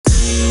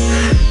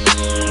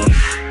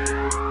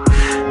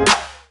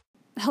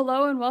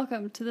Hello and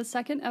welcome to the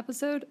second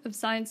episode of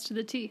Science to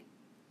the T.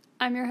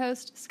 I'm your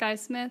host, Sky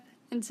Smith,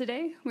 and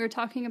today we're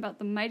talking about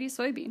the mighty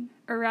soybean,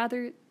 or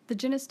rather, the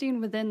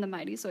genistein within the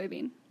mighty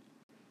soybean.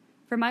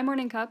 For my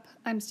morning cup,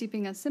 I'm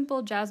steeping a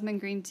simple jasmine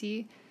green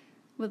tea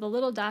with a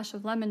little dash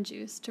of lemon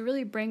juice to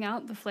really bring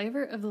out the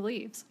flavor of the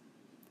leaves.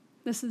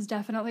 This is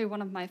definitely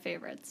one of my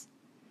favorites.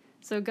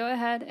 So go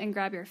ahead and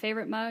grab your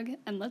favorite mug,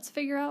 and let's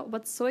figure out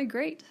what's soy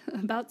great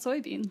about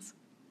soybeans.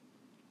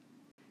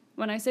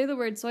 When I say the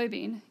word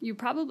soybean, you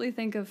probably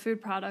think of food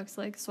products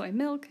like soy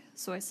milk,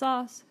 soy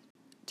sauce,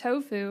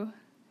 tofu,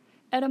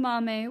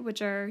 edamame,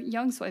 which are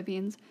young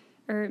soybeans,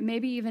 or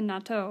maybe even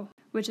natto,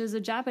 which is a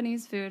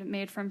Japanese food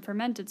made from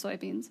fermented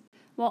soybeans.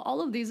 While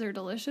all of these are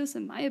delicious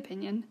in my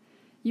opinion,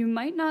 you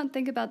might not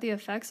think about the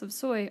effects of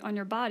soy on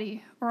your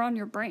body or on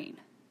your brain.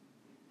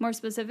 More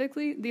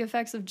specifically, the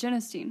effects of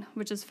genistein,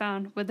 which is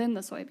found within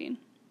the soybean.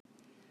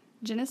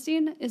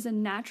 Genistein is a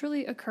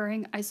naturally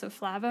occurring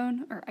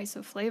isoflavone or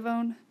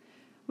isoflavone,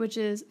 which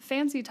is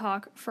fancy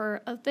talk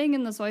for a thing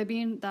in the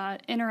soybean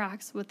that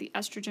interacts with the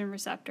estrogen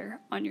receptor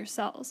on your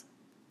cells.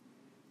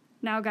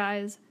 Now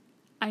guys,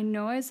 I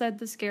know I said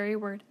the scary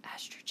word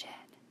estrogen,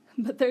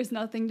 but there's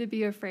nothing to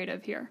be afraid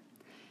of here.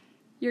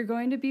 You're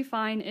going to be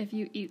fine if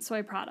you eat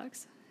soy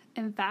products.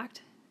 In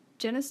fact,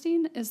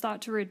 genistein is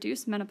thought to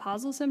reduce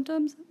menopausal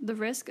symptoms, the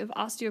risk of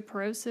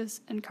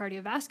osteoporosis and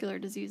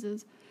cardiovascular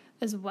diseases,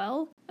 as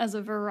well as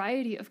a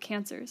variety of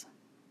cancers.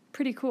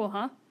 Pretty cool,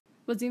 huh?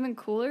 What's even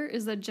cooler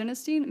is that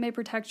genistein may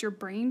protect your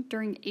brain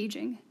during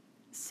aging.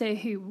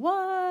 Say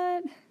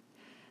what?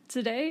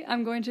 Today,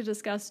 I'm going to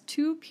discuss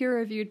two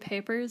peer-reviewed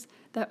papers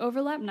that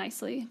overlap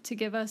nicely to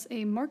give us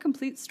a more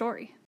complete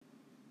story.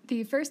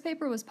 The first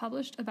paper was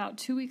published about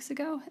 2 weeks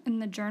ago in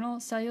the journal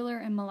Cellular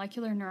and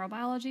Molecular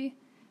Neurobiology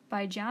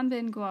by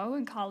Jianbin Guo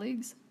and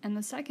colleagues, and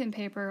the second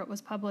paper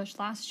was published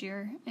last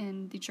year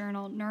in the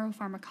journal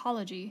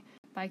Neuropharmacology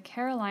by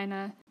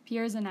Karolina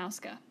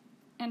Pierzanowska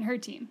and her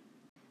team.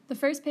 The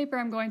first paper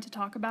I'm going to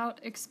talk about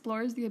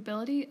explores the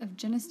ability of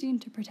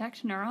genistein to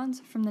protect neurons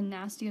from the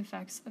nasty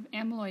effects of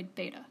amyloid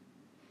beta.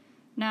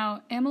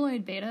 Now,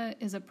 amyloid beta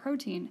is a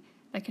protein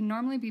that can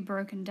normally be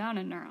broken down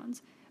in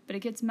neurons, but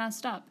it gets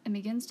messed up and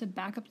begins to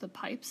back up the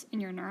pipes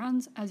in your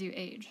neurons as you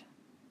age.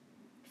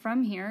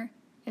 From here,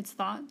 it's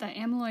thought that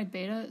amyloid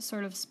beta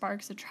sort of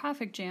sparks a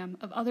traffic jam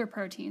of other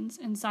proteins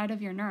inside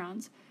of your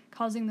neurons,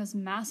 causing this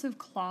massive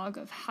clog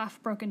of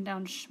half-broken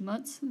down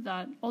schmutz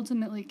that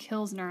ultimately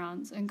kills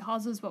neurons and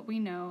causes what we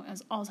know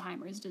as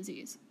Alzheimer's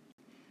disease.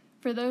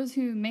 For those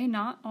who may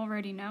not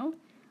already know,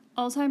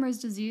 Alzheimer's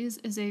disease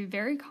is a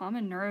very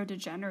common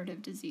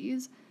neurodegenerative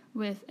disease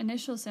with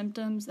initial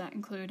symptoms that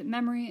include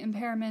memory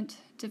impairment,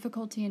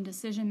 difficulty in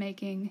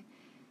decision-making,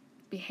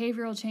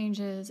 behavioral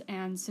changes,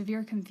 and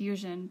severe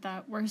confusion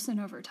that worsen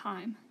over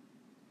time.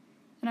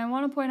 And I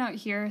want to point out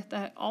here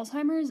that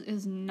Alzheimer's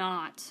is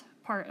not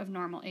part of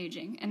normal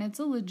aging, and it's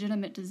a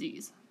legitimate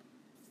disease.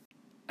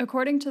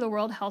 According to the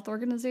World Health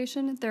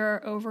Organization, there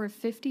are over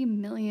 50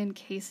 million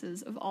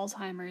cases of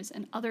Alzheimer's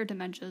and other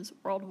dementias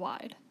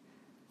worldwide.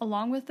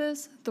 Along with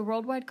this, the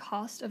worldwide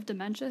cost of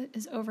dementia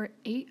is over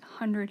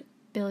 $800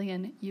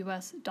 billion.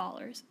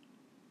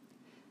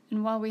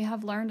 And while we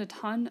have learned a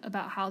ton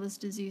about how this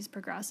disease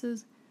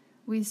progresses,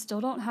 we still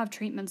don't have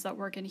treatments that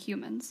work in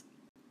humans.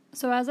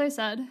 So as I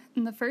said,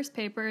 in the first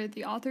paper,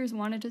 the authors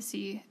wanted to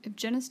see if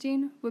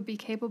genistein would be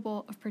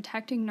capable of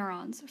protecting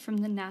neurons from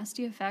the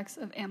nasty effects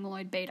of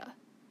amyloid beta.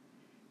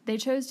 They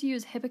chose to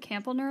use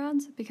hippocampal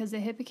neurons because the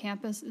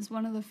hippocampus is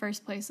one of the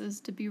first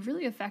places to be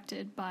really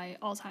affected by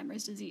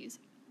Alzheimer's disease.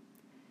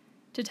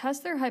 To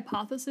test their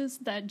hypothesis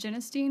that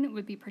genistein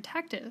would be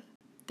protective,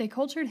 they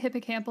cultured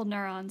hippocampal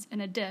neurons in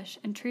a dish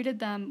and treated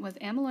them with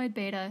amyloid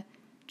beta,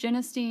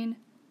 genistein,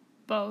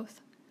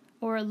 both,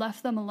 or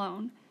left them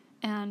alone,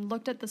 and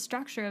looked at the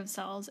structure of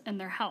cells and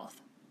their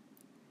health.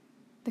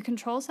 The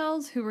control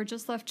cells, who were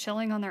just left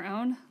chilling on their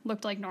own,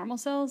 looked like normal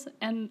cells,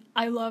 and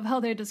I love how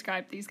they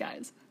described these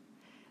guys.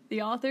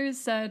 The authors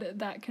said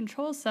that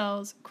control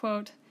cells,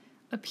 quote,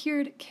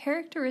 appeared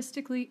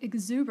characteristically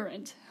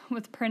exuberant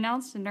with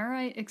pronounced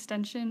neurite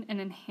extension and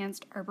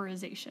enhanced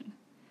arborization,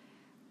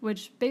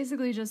 which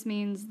basically just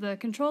means the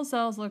control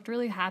cells looked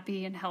really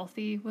happy and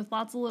healthy with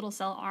lots of little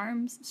cell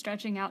arms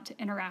stretching out to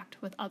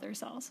interact with other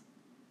cells.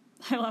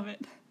 I love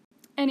it.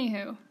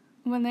 Anywho,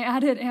 when they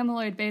added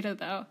amyloid beta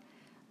though,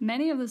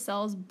 many of the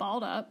cells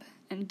balled up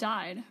and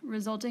died,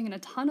 resulting in a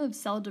ton of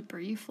cell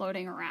debris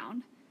floating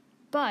around.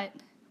 But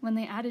when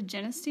they added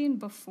genistein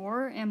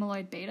before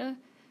amyloid beta,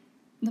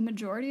 the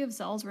majority of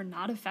cells were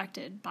not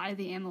affected by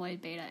the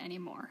amyloid beta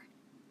anymore.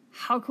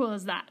 How cool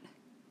is that?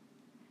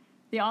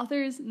 The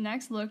authors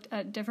next looked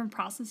at different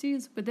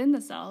processes within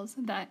the cells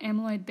that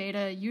amyloid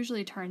beta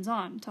usually turns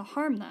on to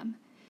harm them,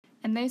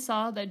 and they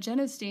saw that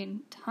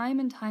genistein, time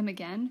and time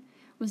again,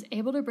 was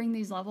able to bring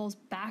these levels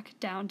back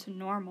down to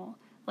normal,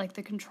 like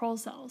the control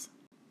cells.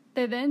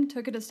 They then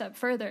took it a step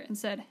further and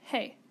said,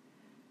 hey,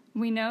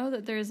 we know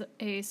that there's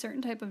a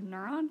certain type of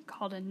neuron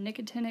called a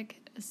nicotinic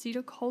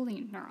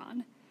acetylcholine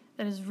neuron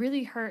that is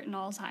really hurt in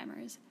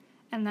Alzheimer's,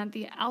 and that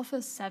the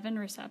alpha 7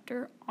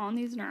 receptor on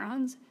these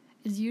neurons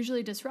is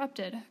usually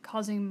disrupted,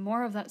 causing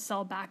more of that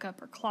cell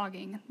backup or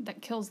clogging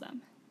that kills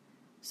them.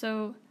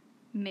 So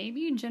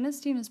maybe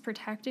genistein is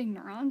protecting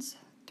neurons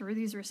through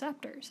these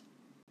receptors.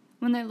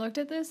 When they looked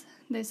at this,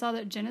 they saw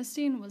that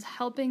genistein was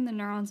helping the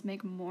neurons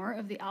make more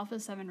of the alpha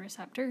 7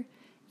 receptor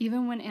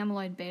even when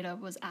amyloid beta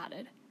was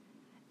added.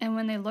 And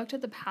when they looked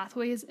at the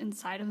pathways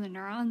inside of the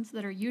neurons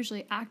that are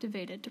usually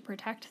activated to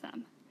protect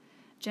them,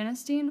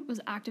 genistein was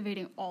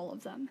activating all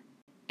of them.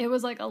 It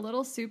was like a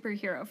little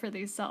superhero for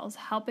these cells,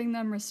 helping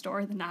them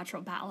restore the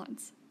natural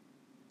balance.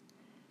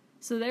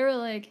 So they were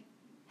like,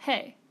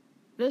 hey,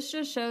 this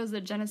just shows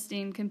that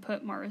genistein can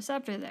put more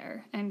receptor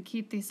there and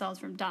keep these cells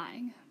from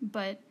dying,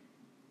 but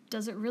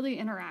does it really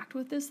interact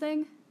with this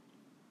thing?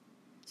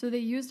 So they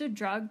used a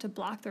drug to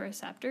block the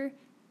receptor,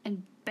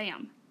 and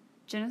bam,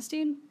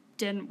 genistein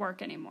didn't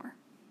work anymore.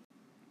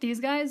 These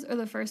guys are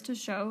the first to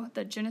show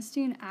that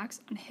genistein acts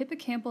on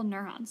hippocampal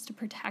neurons to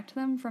protect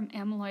them from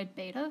amyloid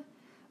beta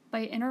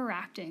by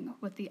interacting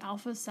with the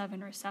alpha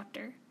 7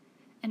 receptor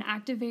and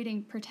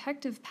activating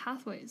protective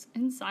pathways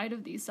inside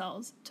of these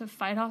cells to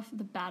fight off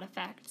the bad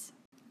effects.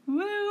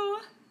 Woo!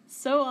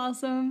 So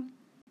awesome!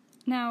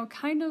 Now,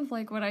 kind of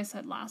like what I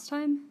said last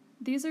time,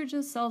 these are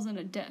just cells in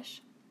a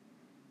dish.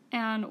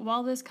 And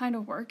while this kind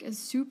of work is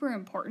super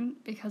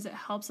important because it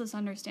helps us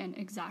understand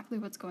exactly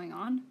what's going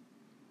on,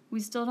 we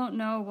still don't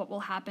know what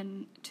will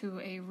happen to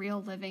a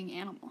real living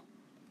animal.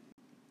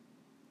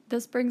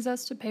 This brings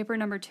us to paper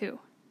number 2.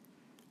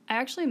 I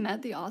actually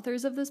met the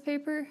authors of this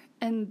paper,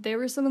 and they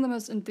were some of the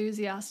most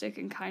enthusiastic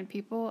and kind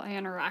people I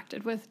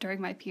interacted with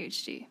during my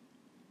PhD.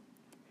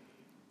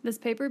 This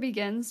paper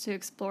begins to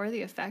explore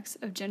the effects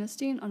of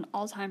genistein on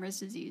Alzheimer's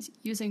disease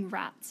using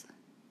rats.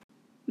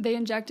 They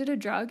injected a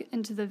drug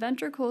into the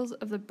ventricles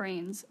of the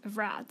brains of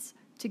rats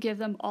to give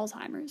them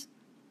Alzheimer's.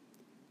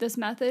 This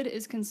method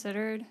is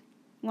considered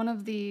one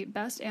of the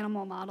best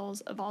animal models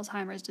of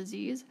Alzheimer's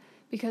disease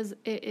because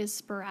it is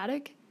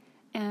sporadic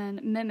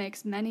and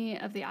mimics many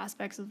of the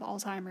aspects of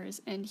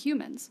Alzheimer's in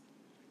humans.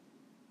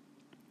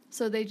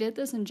 So they did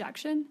this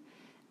injection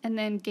and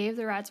then gave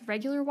the rats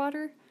regular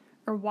water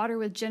or water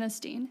with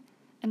genistein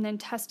and then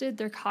tested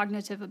their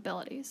cognitive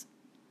abilities.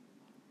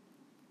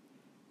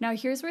 Now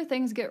here's where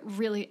things get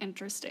really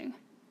interesting.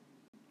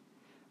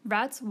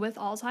 Rats with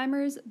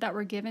Alzheimer's that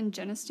were given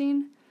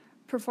genistein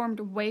performed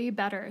way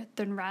better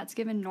than rats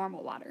given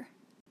normal water.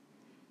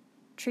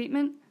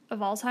 Treatment of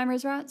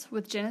Alzheimer's rats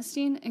with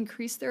genistein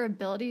increased their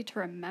ability to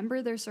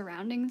remember their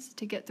surroundings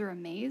to get through a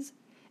maze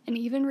and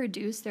even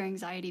reduce their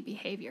anxiety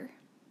behavior.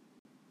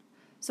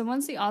 So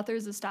once the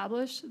authors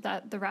established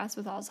that the rats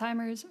with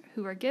Alzheimer's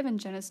who were given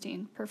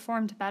genistein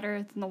performed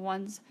better than the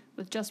ones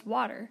with just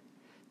water,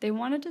 they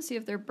wanted to see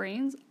if their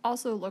brains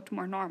also looked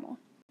more normal.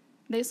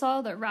 They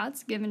saw that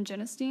rats given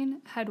genistein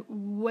had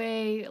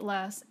way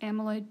less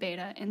amyloid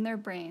beta in their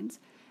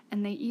brains,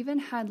 and they even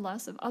had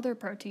less of other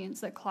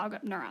proteins that clog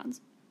up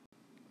neurons.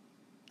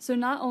 So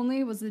not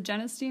only was the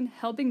genistein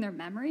helping their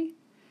memory,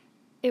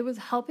 it was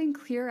helping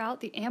clear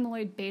out the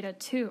amyloid beta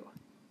too.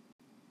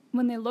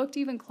 When they looked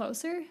even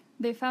closer,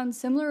 they found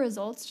similar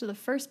results to the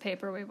first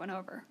paper we went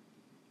over.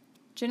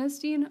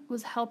 Genistein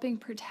was helping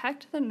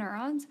protect the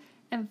neurons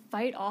and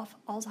fight off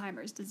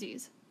Alzheimer's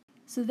disease.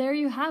 So there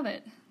you have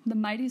it. The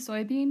mighty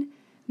soybean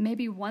may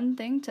be one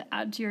thing to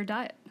add to your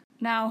diet.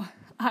 Now,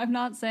 I'm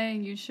not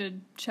saying you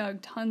should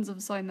chug tons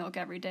of soy milk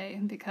every day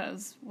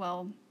because,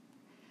 well,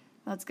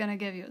 that's going to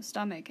give you a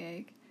stomach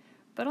ache,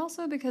 but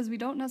also because we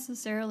don't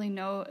necessarily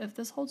know if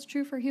this holds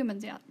true for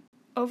humans yet.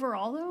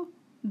 Overall, though,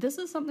 this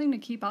is something to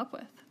keep up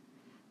with.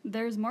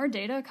 There's more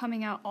data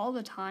coming out all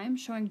the time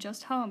showing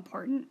just how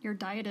important your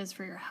diet is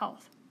for your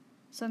health.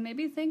 So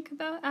maybe think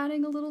about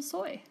adding a little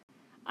soy.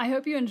 I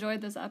hope you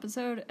enjoyed this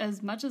episode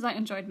as much as I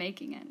enjoyed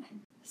making it.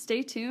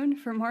 Stay tuned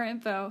for more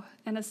info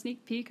and a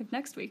sneak peek of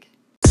next week.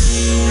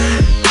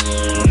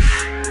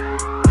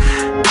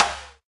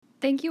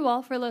 Thank you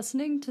all for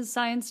listening to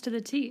Science to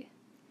the T.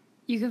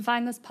 You can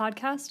find this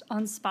podcast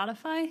on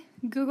Spotify,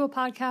 Google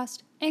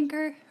Podcast,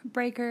 Anchor,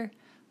 Breaker,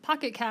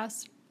 Pocket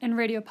Cast, and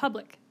Radio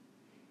Public.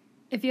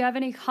 If you have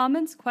any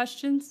comments,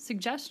 questions,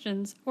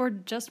 suggestions, or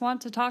just want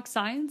to talk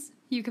science,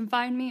 you can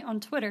find me on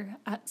Twitter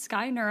at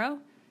SkyNeuro,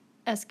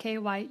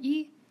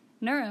 SKYE,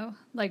 neuro,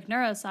 like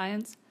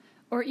neuroscience,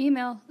 or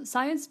email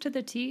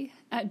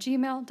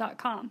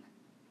sciencetotheT@gmail.com.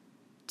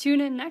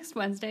 Tune in next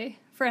Wednesday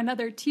for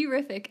another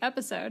T-rific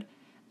episode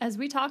as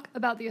we talk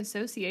about the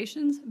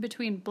associations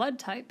between blood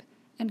type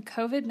and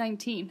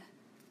COVID-19.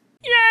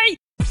 Yay!